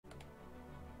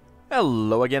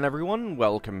Hello again, everyone.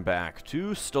 Welcome back to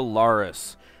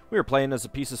Stellaris. We are playing as a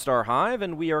Piece of Star Hive,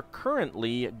 and we are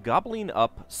currently gobbling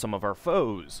up some of our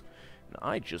foes. And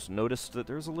I just noticed that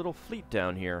there's a little fleet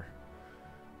down here.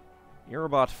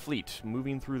 Eurobot fleet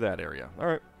moving through that area.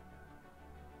 Alright.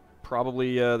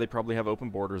 Probably, they probably have open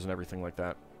borders and everything like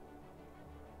that.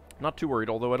 Not too worried,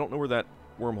 although I don't know where that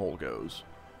wormhole goes.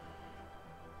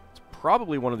 It's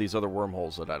probably one of these other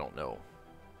wormholes that I don't know.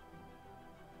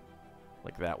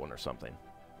 Like that one or something.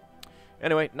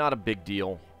 Anyway, not a big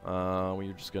deal.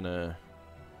 We're just gonna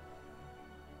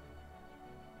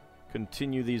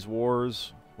continue these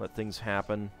wars, let things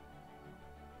happen.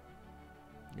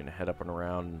 I'm gonna head up and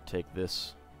around and take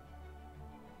this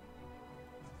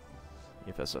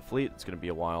EFSF fleet. It's gonna be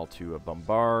a while to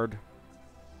bombard.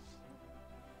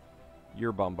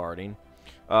 You're bombarding.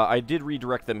 I did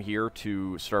redirect them here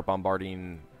to start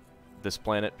bombarding this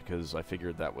planet because I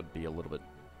figured that would be a little bit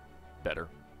better.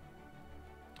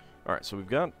 Alright, so we've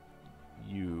got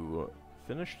you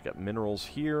finished. Got minerals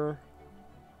here.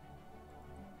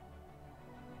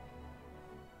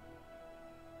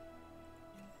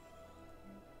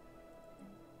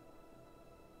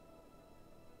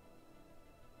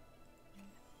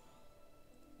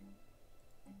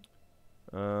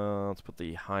 Let's put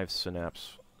the hive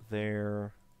synapse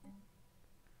there.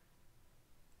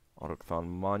 Autochthon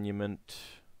monument.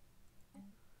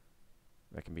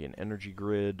 That can be an energy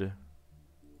grid.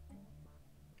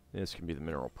 This can be the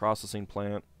mineral processing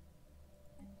plant.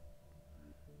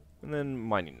 And then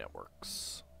mining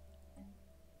networks.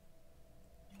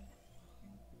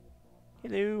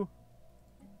 Hello.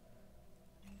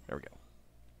 There we go.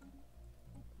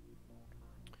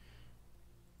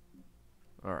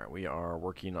 Alright, we are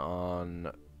working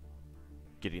on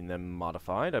getting them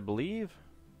modified, I believe.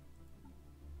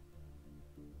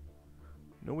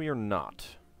 No, we are not.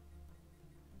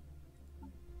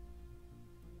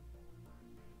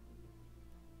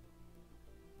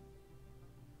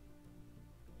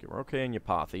 Okay, we're okay in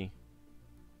Yapathy.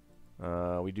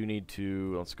 We do need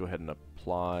to... Let's go ahead and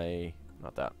apply...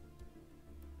 Not that.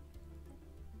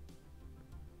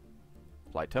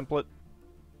 Apply template.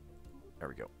 There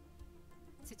we go.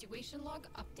 Situation log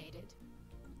updated.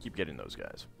 Keep getting those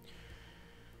guys.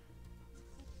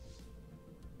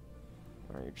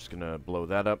 Alright, you're just gonna blow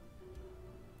that up.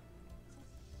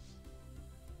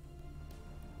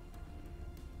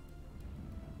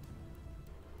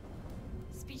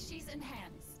 Species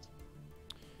enhanced.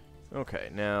 Okay,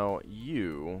 now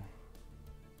you...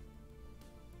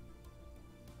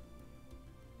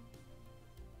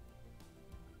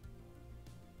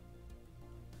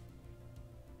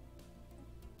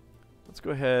 Let's go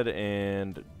ahead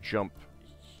and jump...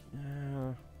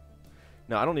 No,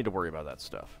 I don't need to worry about that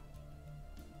stuff.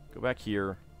 Go back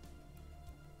here.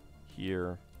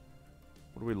 Here.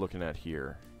 What are we looking at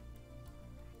here?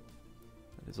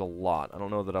 That is a lot. I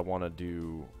don't know that I want to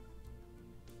do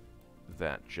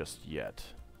that just yet.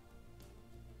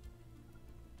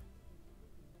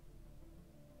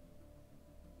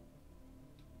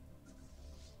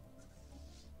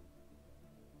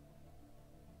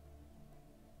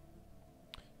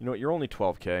 You know what? You're only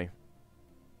 12K.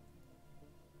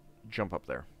 Jump up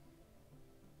there.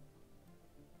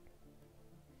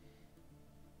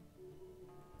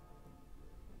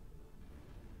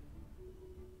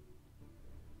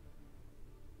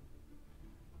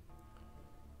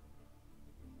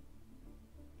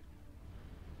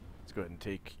 Let's go ahead and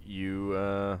take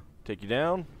you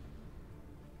down.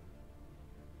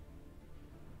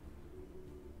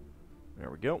 There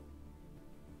we go.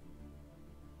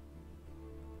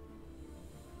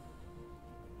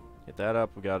 Get that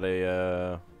up. We got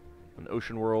a an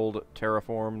ocean world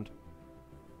terraformed.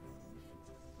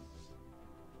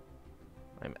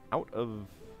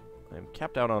 I'm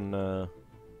capped out on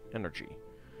energy.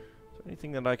 So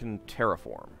anything that I can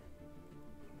terraform.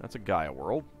 That's a Gaia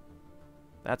world.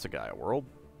 That's a Gaia world.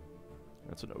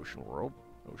 That's an ocean world.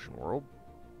 Ocean world.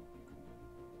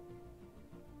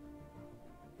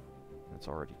 That's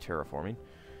already terraforming.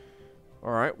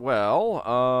 Alright,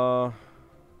 well,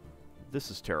 this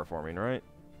is terraforming, right?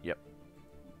 Yep.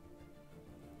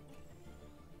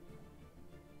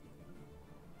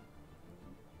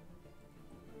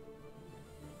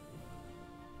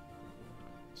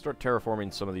 Start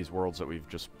terraforming some of these worlds that we've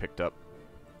just picked up.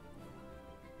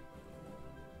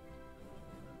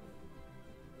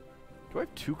 Do I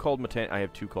have two called Metanium? I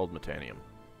have two called Metanium.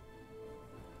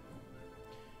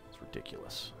 It's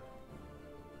ridiculous.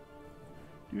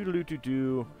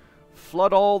 Doo-doo-doo-doo-doo.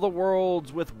 Flood all the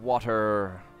worlds with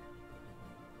water.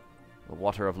 The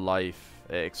water of life.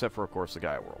 Except for, of course, the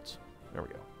Gaia worlds. There we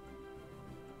go.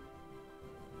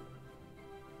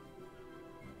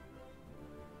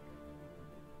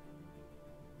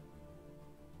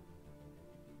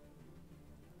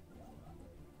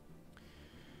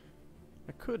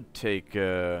 could take,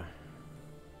 you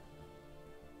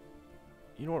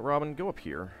know what, Robin? Go up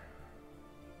here.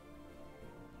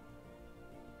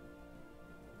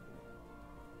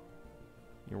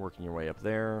 You're working your way up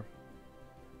there.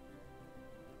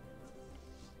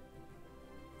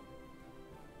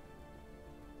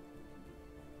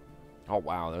 Oh,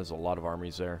 wow, there's a lot of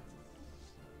armies there.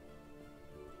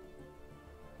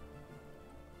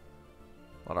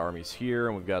 A lot of armies here,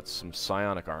 and we've got some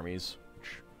psionic armies,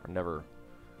 which are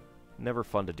never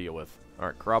fun to deal with.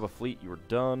 Alright, Karaba fleet, you were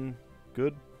done.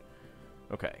 Good.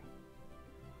 Okay.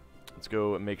 Let's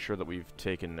go and make sure that we've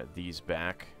taken these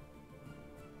back.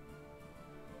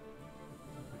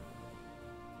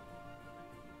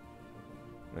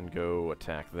 Then go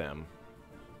attack them.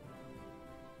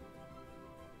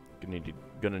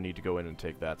 Gonna need to go in and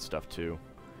take that stuff too.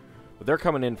 But they're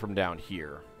coming in from down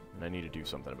here, and I need to do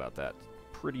something about that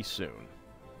pretty soon.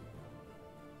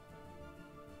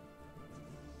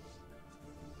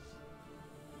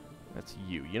 That's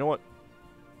you. You know what?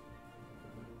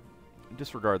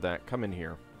 Disregard that. Come in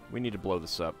here. We need to blow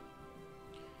this up.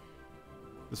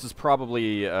 This is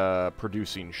probably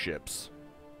producing ships.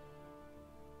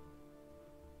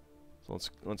 So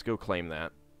let's go claim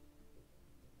that.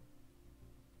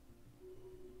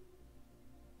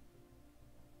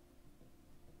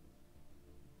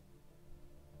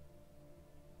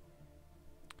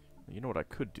 You know what I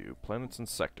could do? Planets and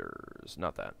sectors.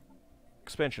 Not that.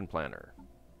 Expansion planner.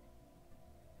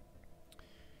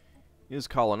 Is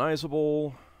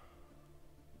colonizable.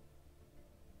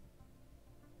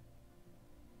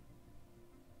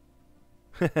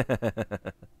 Alright,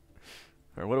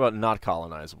 what about not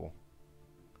colonizable?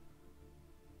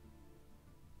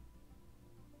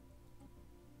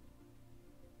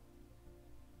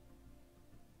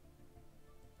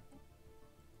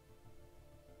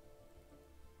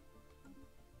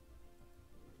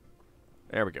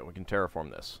 There we go. We can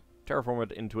terraform this. Terraform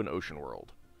it into an ocean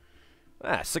world.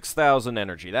 Ah, 6,000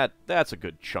 energy. That's a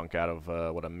good chunk out of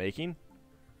what I'm making.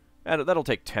 That'll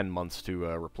take 10 months to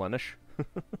replenish.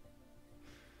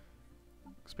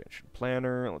 Expansion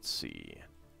planner. Let's see.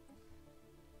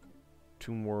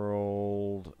 Tomb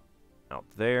world out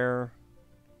there.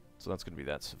 So that's going to be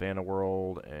that Savannah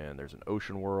world, and there's an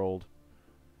ocean world.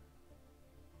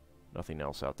 Nothing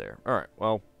else out there. Alright,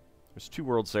 well, there's 2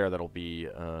 worlds there that'll be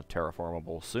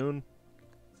terraformable soon.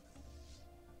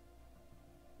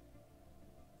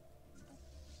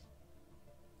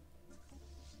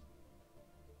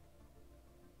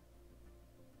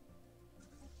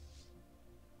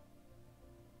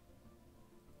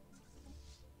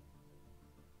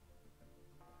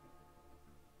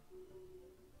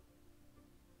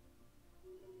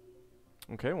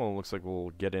 Okay, well, it looks like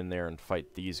we'll get in there and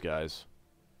fight these guys.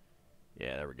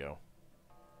 Yeah, there we go.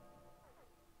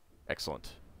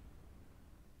 Excellent.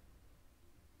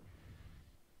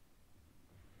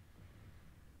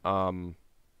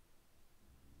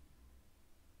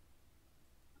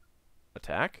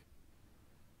 Attack?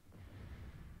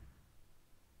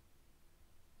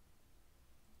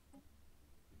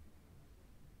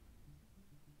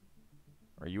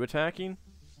 Are you attacking?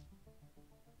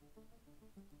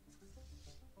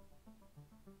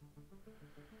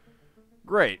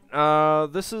 Great.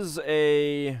 This is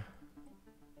a...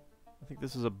 I think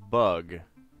this is a bug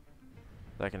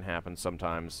that can happen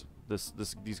sometimes.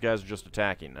 These guys are just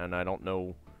attacking, and I don't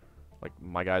know... Like,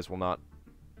 my guys will not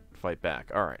fight back.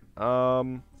 Alright.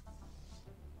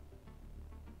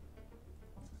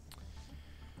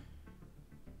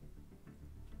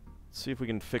 See if we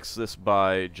can fix this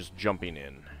by just jumping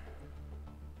in.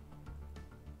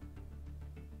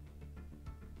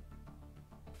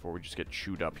 Before we just get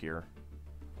chewed up here.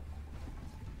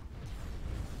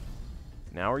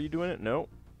 Now are you doing it? No.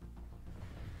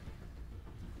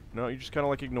 No, you're just kind of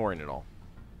like ignoring it all.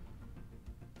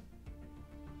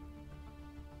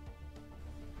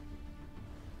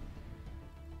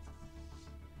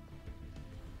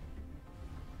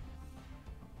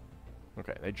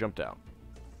 Okay, they jumped out.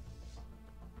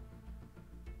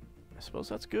 I suppose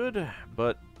that's good,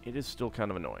 but it is still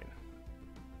kind of annoying.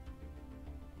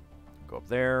 Go up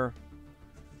there.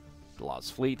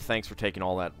 Law's fleet, thanks for taking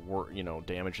all that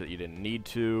damage that you didn't need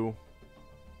to.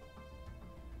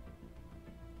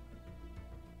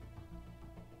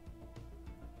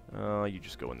 You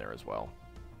just go in there as well.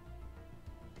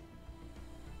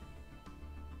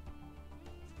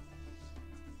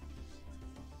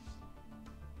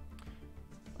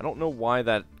 I don't know why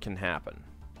that can happen.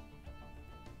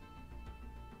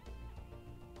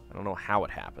 I don't know how it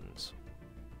happens.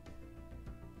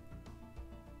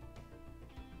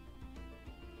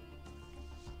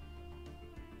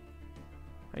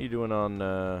 How you doing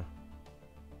on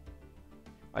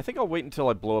I think I'll wait until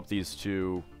I blow up these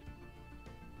two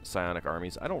psionic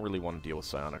armies. I don't really want to deal with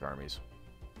psionic armies.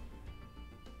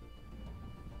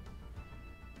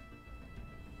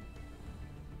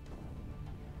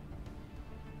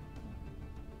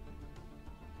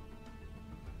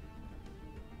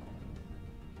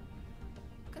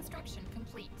 Construction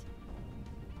complete.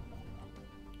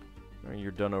 Alright,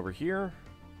 you're done over here.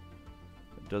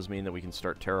 It does mean that we can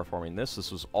start terraforming this.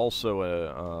 This was also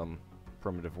a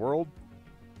primitive world.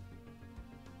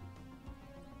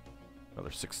 Another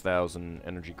 6,000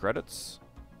 energy credits.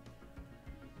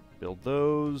 Build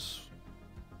those.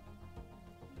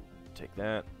 Take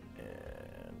that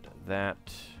and that.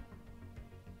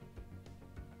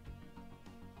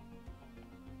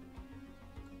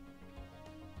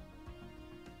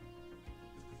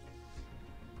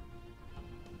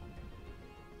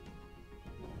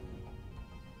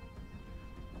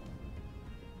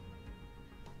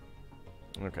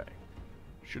 Okay.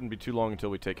 Shouldn't be too long until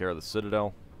we take care of the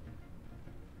Citadel.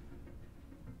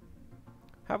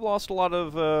 Have lost a lot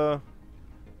of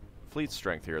fleet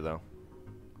strength here, though.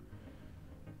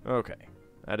 Okay.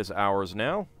 That is ours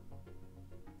now.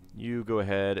 You go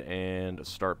ahead and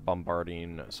start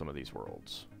bombarding some of these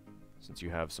worlds, since you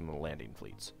have some landing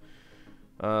fleets.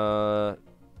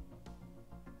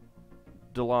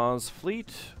 Delaw's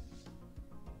fleet.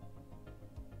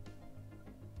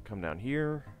 Come down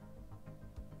here.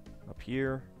 Up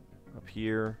here. Up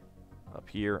here. Up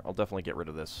here. I'll definitely get rid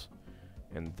of this.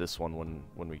 And this one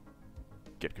when we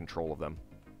get control of them.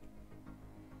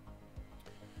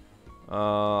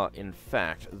 In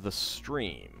fact, the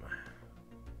stream.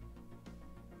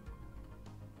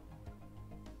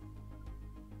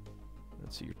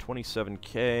 Let's see, you're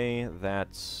 27k.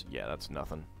 That's, yeah, that's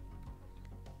nothing.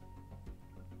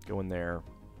 Go in there.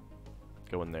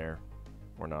 Go in there.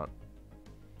 Or not.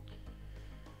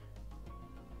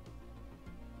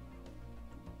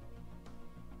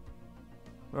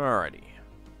 Alrighty.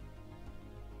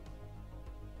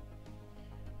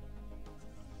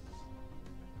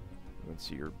 Let's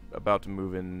see, you're about to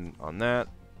move in on that.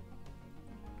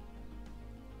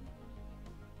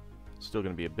 Still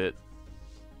going to be a bit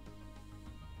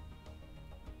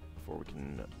before we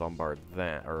can bombard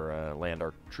that, or land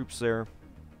our troops there.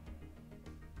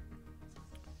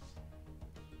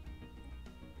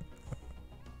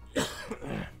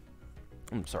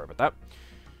 I'm sorry about that.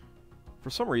 For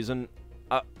some reason,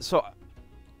 so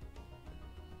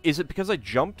is it because I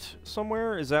jumped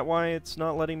somewhere? Is that why it's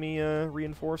not letting me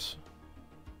reinforce?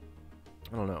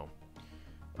 I don't know.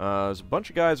 There's a bunch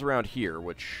of guys around here,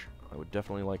 which I would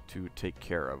definitely like to take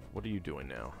care of. What are you doing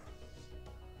now?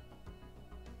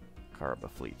 Karaba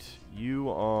fleet. You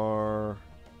are...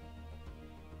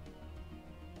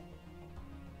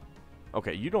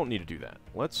 Okay, you don't need to do that.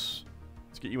 Let's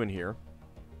get you in here.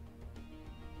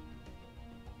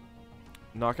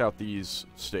 Knock out these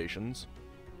stations.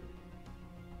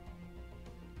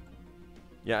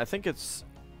 Yeah, I think it's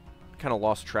kind of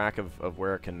lost track of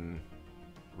where it can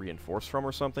reinforce from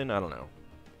or something. I don't know.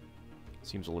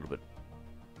 Seems a little bit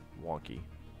wonky.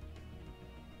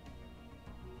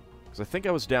 Because I think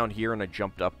I was down here and I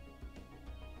jumped up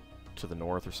to the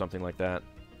north or something like that.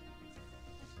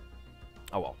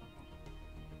 Oh well.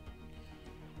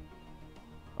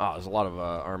 Ah, there's a lot of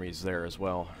armies there as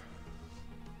well.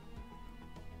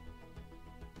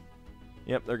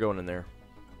 Yep, they're going in there.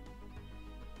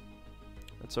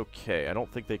 That's okay. I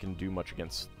don't think they can do much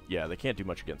against... Yeah, they can't do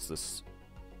much against this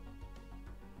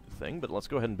thing, but let's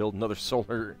go ahead and build another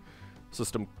solar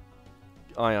system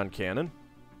ion cannon.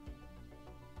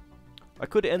 I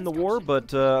could end the war,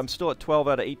 but I'm still at 12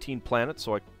 out of 18 planets,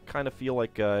 so I kind of feel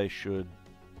like I should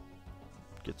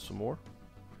get some more.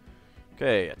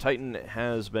 Okay, a Titan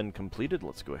has been completed.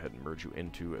 Let's go ahead and merge you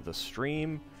into the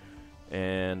stream.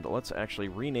 And let's actually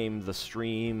rename the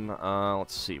stream.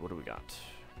 Let's see, what do we got?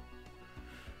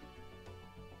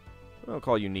 I'll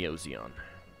call you Neo Xeon.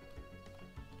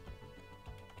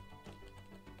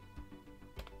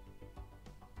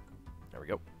 There we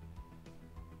go.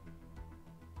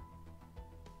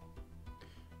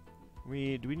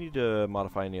 Do we need to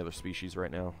modify any other species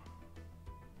right now?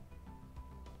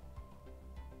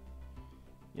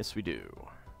 Yes, we do.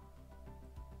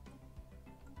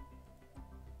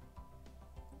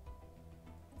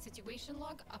 Situation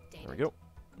log updated. There we go.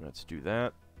 Let's do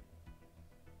that.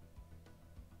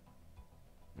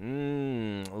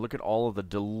 Look at all of the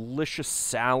delicious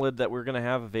salad that we're going to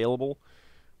have available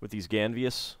with these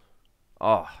Ganvius.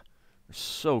 Ah, they're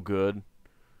so good.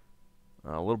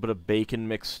 A little bit of bacon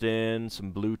mixed in,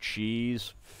 some blue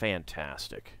cheese.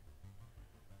 Fantastic.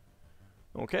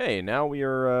 Okay, now we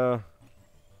are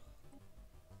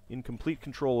in complete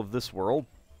control of this world.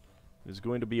 It is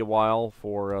going to be a while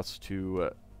for us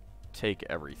to take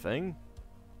everything.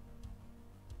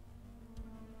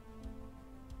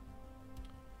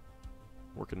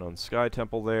 Working on Sky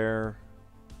Temple there.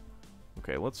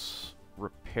 Okay, let's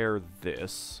repair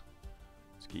this.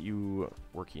 Let's get you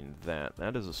working that.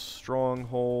 That is a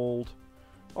stronghold.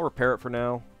 I'll repair it for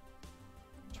now.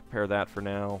 Let's repair that for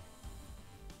now.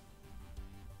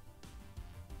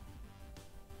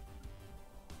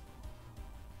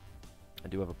 I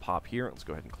do have a pop here. Let's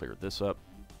go ahead and clear this up.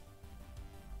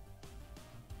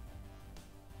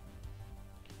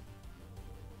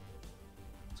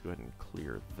 Let's go ahead and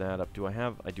clear that up.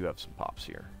 I do have some pops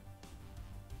here.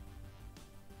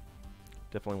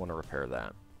 Definitely want to repair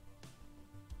that.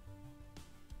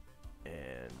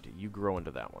 And you grow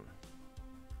into that one.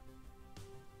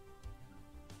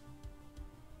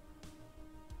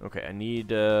 Okay, I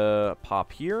need a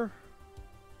pop here.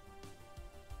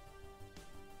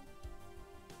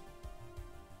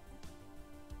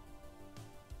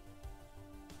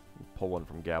 Pull one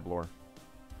from Gablor.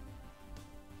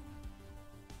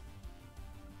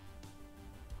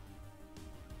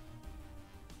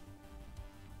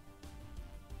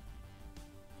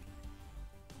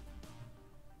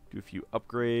 Do a few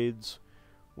upgrades.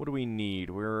 What do we need?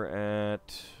 We're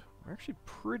actually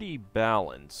pretty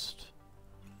balanced.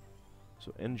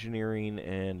 So engineering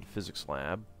and physics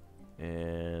lab,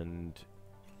 and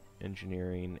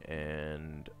engineering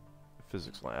and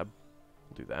physics lab.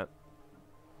 We'll do that.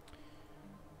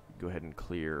 Go ahead and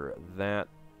clear that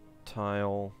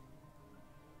tile.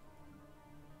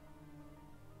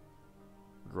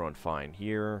 Growing fine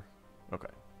here. Okay.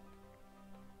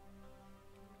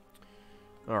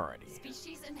 Alrighty.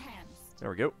 Species enhanced.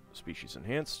 There we go. Species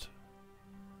enhanced.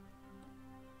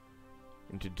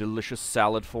 Into delicious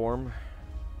salad form.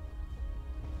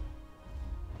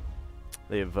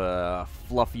 They have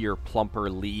fluffier, plumper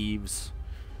leaves.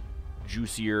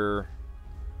 Juicier.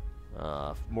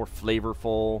 More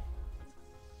flavorful.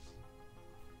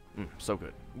 So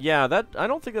good. Yeah, I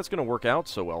don't think that's going to work out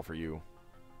so well for you.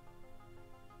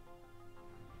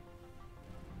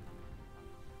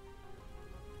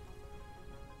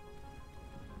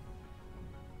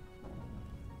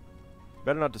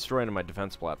 Better not destroy any of my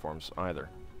defense platforms either.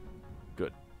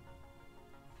 Good.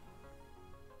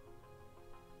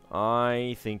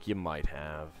 I think you might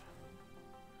have.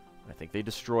 I think they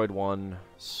destroyed one.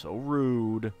 So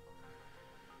rude.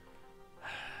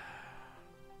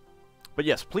 But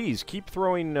yes, please keep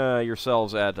throwing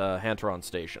yourselves at Hantaron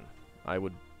Station. I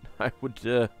would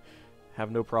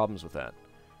have no problems with that.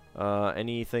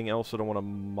 Anything else that I want to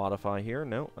modify here?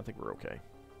 No, I think we're okay.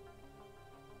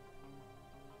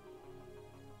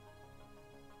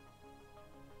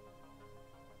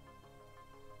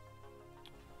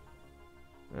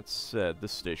 That said,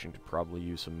 this station could probably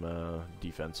use some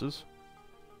defenses.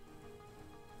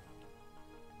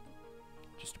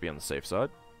 Just to be on the safe side.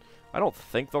 I don't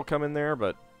think they'll come in there,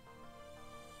 but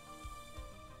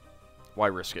why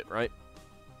risk it, right?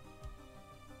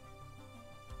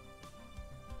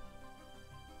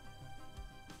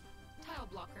 Tile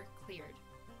blocker cleared.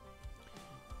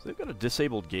 So they've got a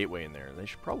disabled gateway in there. They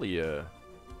should probably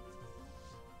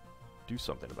do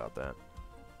something about that.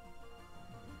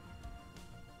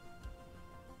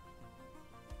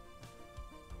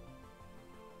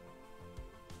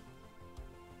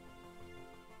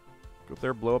 Go up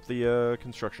there, blow up the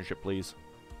construction ship, please.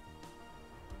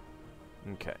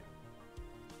 Okay.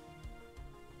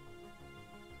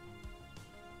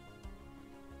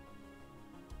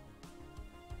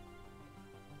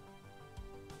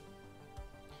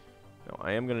 Now,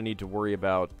 I am going to need to worry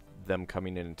about them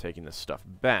coming in and taking this stuff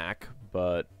back,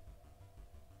 but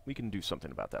we can do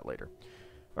something about that later.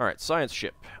 Alright, science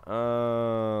ship.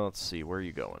 Let's see, where are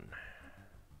you going?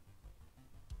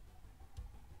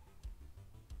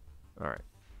 Alright,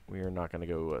 we are not going to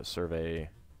go survey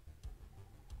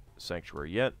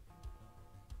Sanctuary yet.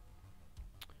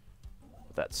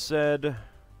 With that said, why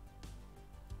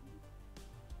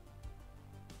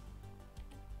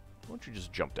don't you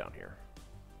just jump down here?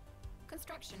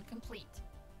 Construction complete.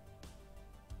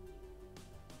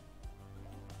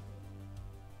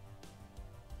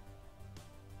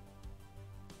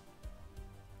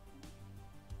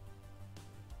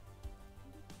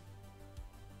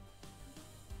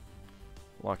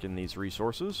 Lock in these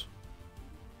resources.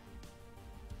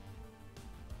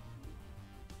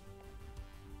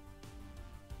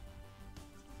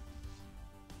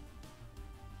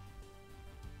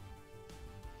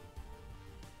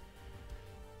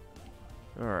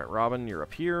 Alright, Robin, you're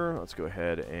up here. Let's go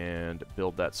ahead and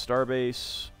build that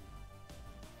starbase.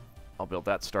 I'll build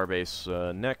that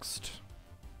starbase next.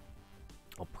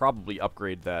 I'll probably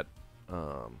upgrade that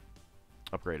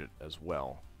upgrade it as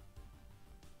well.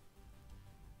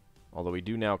 Although we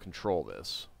do now control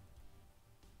this.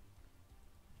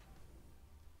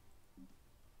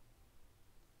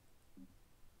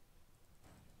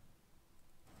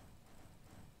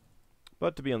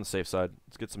 But to be on the safe side,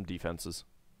 let's get some defenses.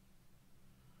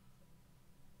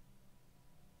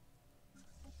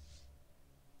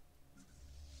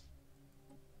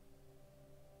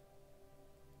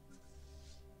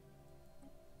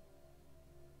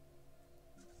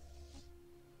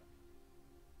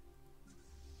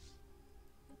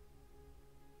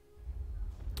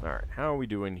 Alright, how are we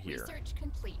doing here? Research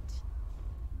complete.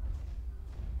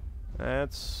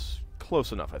 That's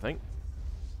close enough, I think.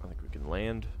 I think we can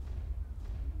land.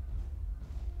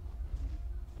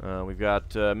 We've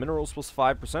got minerals plus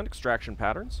 5%, extraction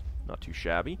patterns. Not too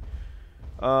shabby.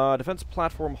 Defense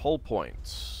platform hull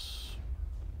points.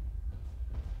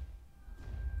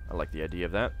 I like the idea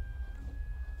of that.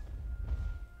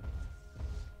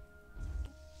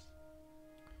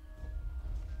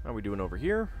 How are we doing over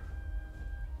here?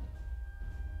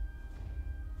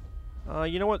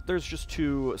 You know what? There's just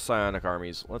 2 psionic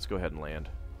armies. Let's go ahead and land.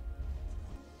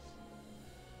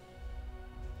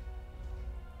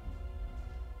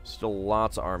 Still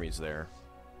lots of armies there.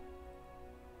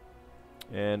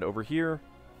 And over here,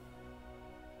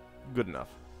 good enough.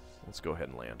 Let's go ahead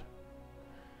and land. Do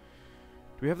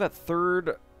we have that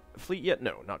 3rd fleet yet?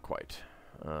 No, not quite.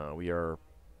 We are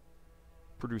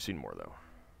producing more, though.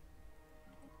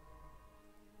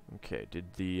 Okay,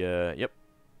 did the, yep.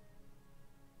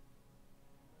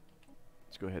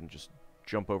 Let's go ahead and just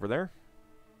jump over there.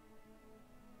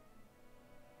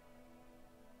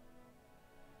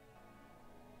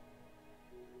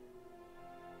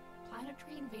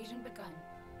 Planetary invasion begun.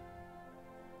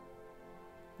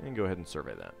 And go ahead and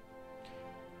survey that.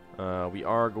 We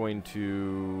are going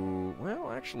to...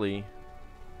 Well, actually...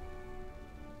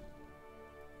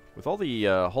 With all the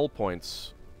hull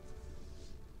points...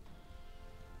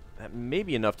 That may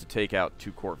be enough to take out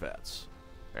 2 corvettes.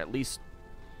 Or at least...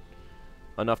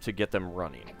 enough to get them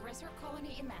running. Aggressor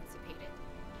colony emancipated.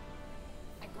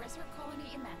 Aggressor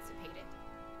colony emancipated.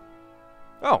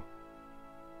 Oh!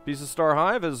 Pieces Star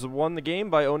Hive has won the game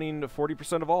by owning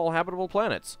 40% of all habitable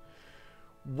planets.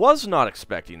 Was not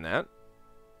expecting that.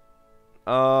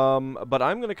 But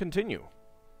I'm going to continue.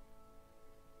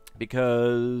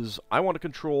 Because I want to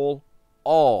control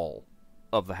all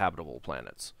of the habitable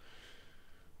planets.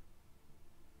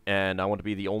 And I want to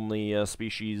be the only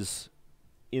species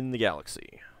in the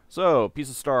galaxy. So,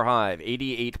 Pieces Star Hive,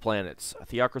 88 planets. A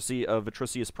theocracy of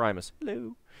Vitricius Primus.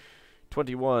 Hello.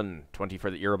 21. 20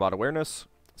 for the Irabot Awareness.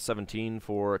 17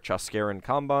 for Chaskaran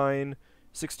Combine.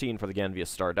 16 for the Ganvius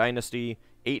Star Dynasty.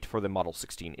 8 for the Model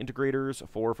 16 Integrators.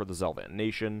 4 for the Zelvan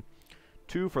Nation.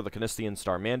 2 for the Canistian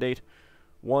Star Mandate.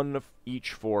 1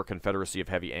 each for Confederacy of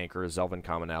Heavy Anchor, Zelvan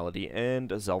Commonality,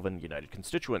 and Zelvan United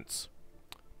Constituents.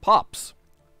 Pops.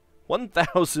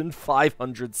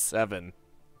 1,507.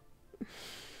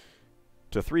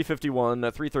 To 351,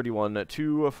 331,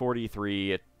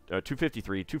 243,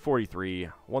 253, 243,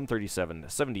 137,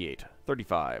 78,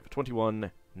 35,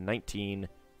 21, 19,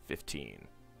 15.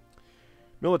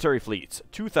 Military fleets,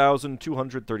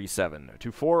 2,237,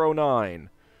 to 409,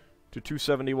 to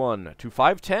 271, to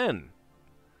 510,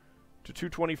 to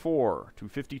 224, to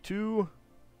 52,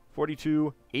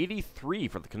 42, 83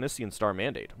 for the Canistian Star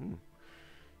Mandate.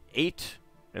 8,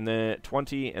 and then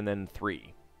 20, and then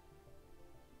 3.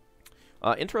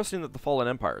 Interesting that the Fallen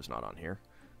Empire is not on here.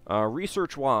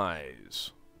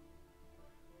 Research-wise,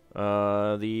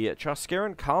 the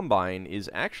Chaskaran Combine is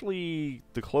actually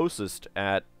the closest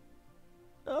at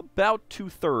about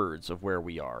 2/3 of where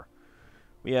we are.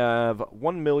 We have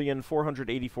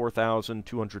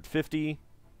 1,484,250.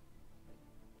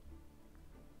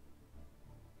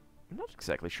 I'm not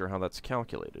exactly sure how that's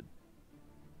calculated.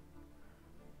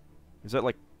 Is that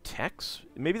like techs?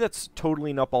 Maybe that's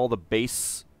totaling up all the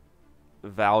base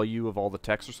value of all the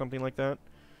techs or something like that.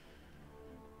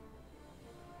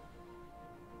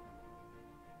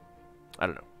 I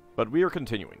don't know. But we are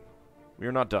continuing. We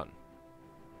are not done.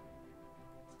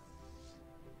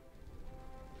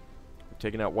 We're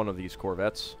taking out one of these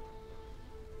corvettes.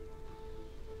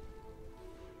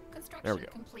 Construction There we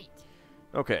go. complete.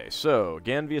 Okay, so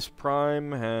Ganvius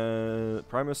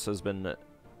Primus has been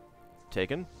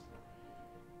taken.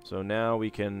 So now we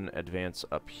can advance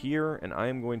up here, and I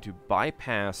am going to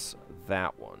bypass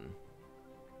that one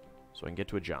so I can get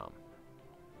to a Jom.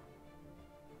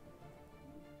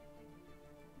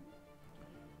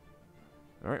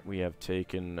 Alright, we have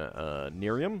taken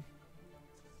Nerium.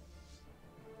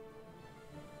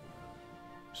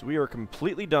 So we are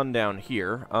completely done down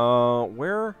here.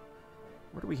 Where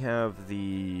do we have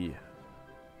the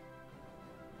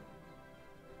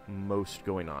most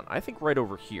going on? I think right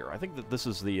over here. I think that this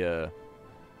is the,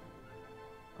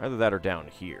 either that or down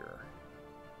here.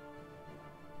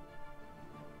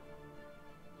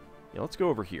 Yeah, let's go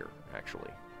over here, actually.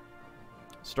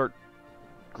 Start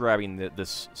grabbing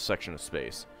this section of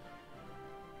space.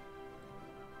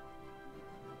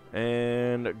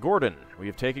 And Gordon. We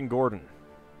have taken Gordon.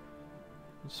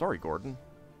 Sorry, Gordon.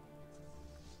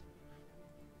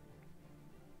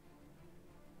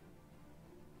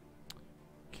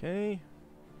 Okay.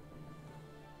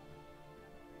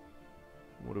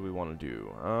 What do we want to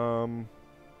do? There's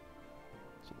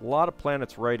a lot of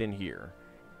planets right in here.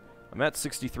 I'm at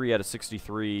 63 out of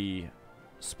 63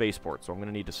 spaceport, so I'm going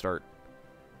to need to start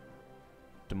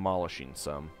demolishing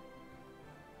some.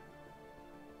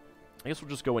 I guess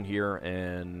we'll just go in here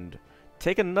and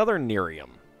take another Nerium.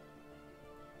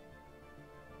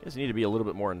 I guess you need to be a little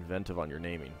bit more inventive on your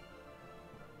naming.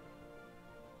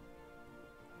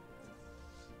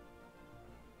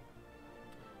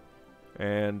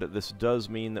 And this does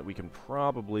mean that we can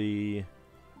probably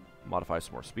modify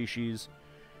some more species.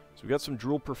 So we've got some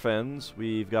Drool Perfens.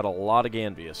 We've got a lot of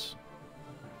Ganvius.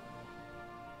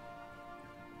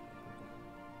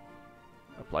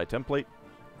 Apply template.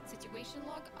 Situation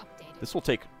log updated. This will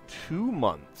take 2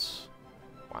 months.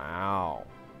 Wow.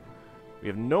 We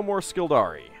have no more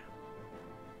Skildari.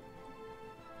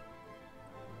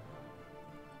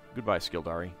 Goodbye,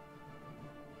 Skildari.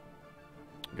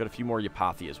 We've got a few more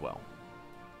Yapathi as well.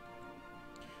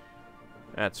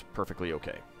 That's perfectly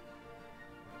okay.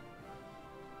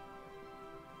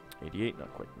 88,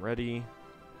 not quite ready.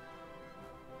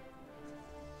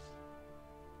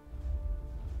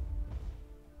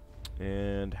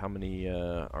 And how many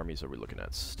armies are we looking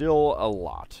at? Still a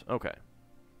lot. Okay.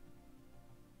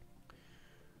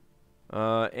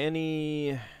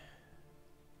 Any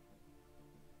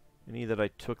that I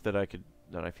took that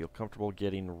I feel comfortable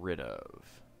getting rid of?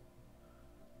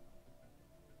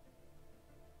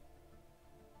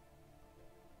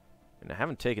 And I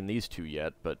haven't taken these two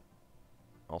yet, but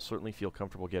I'll certainly feel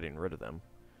comfortable getting rid of them.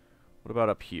 What about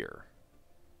up here?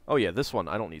 Oh yeah, this one.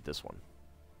 I don't need this one.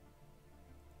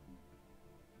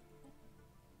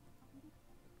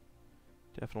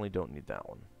 Definitely don't need that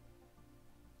one.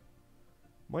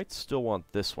 Might still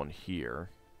want this one here.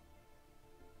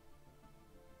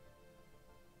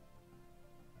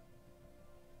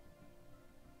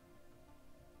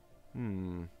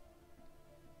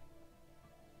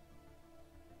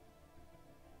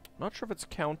 Not sure if it's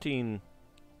counting,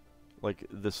 like,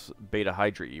 this Beta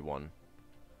Hydra-y one,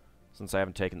 since I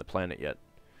haven't taken the planet yet.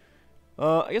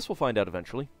 I guess we'll find out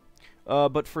eventually.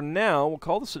 But for now, we'll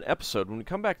call this an episode. When we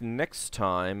come back next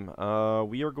time,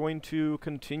 we are going to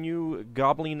continue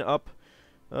gobbling up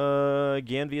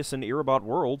Ganvius and Irabot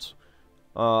worlds.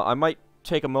 I might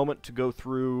take a moment to go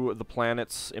through the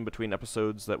planets in between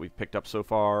episodes that we've picked up so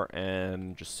far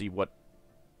and just see what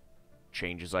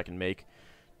changes I can make.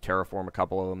 Terraform a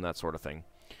couple of them, that sort of thing.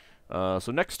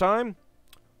 So next time,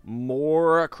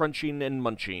 more crunching and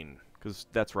munching, because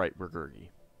that's right, we're Gurgi.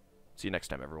 See you next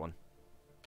time, everyone.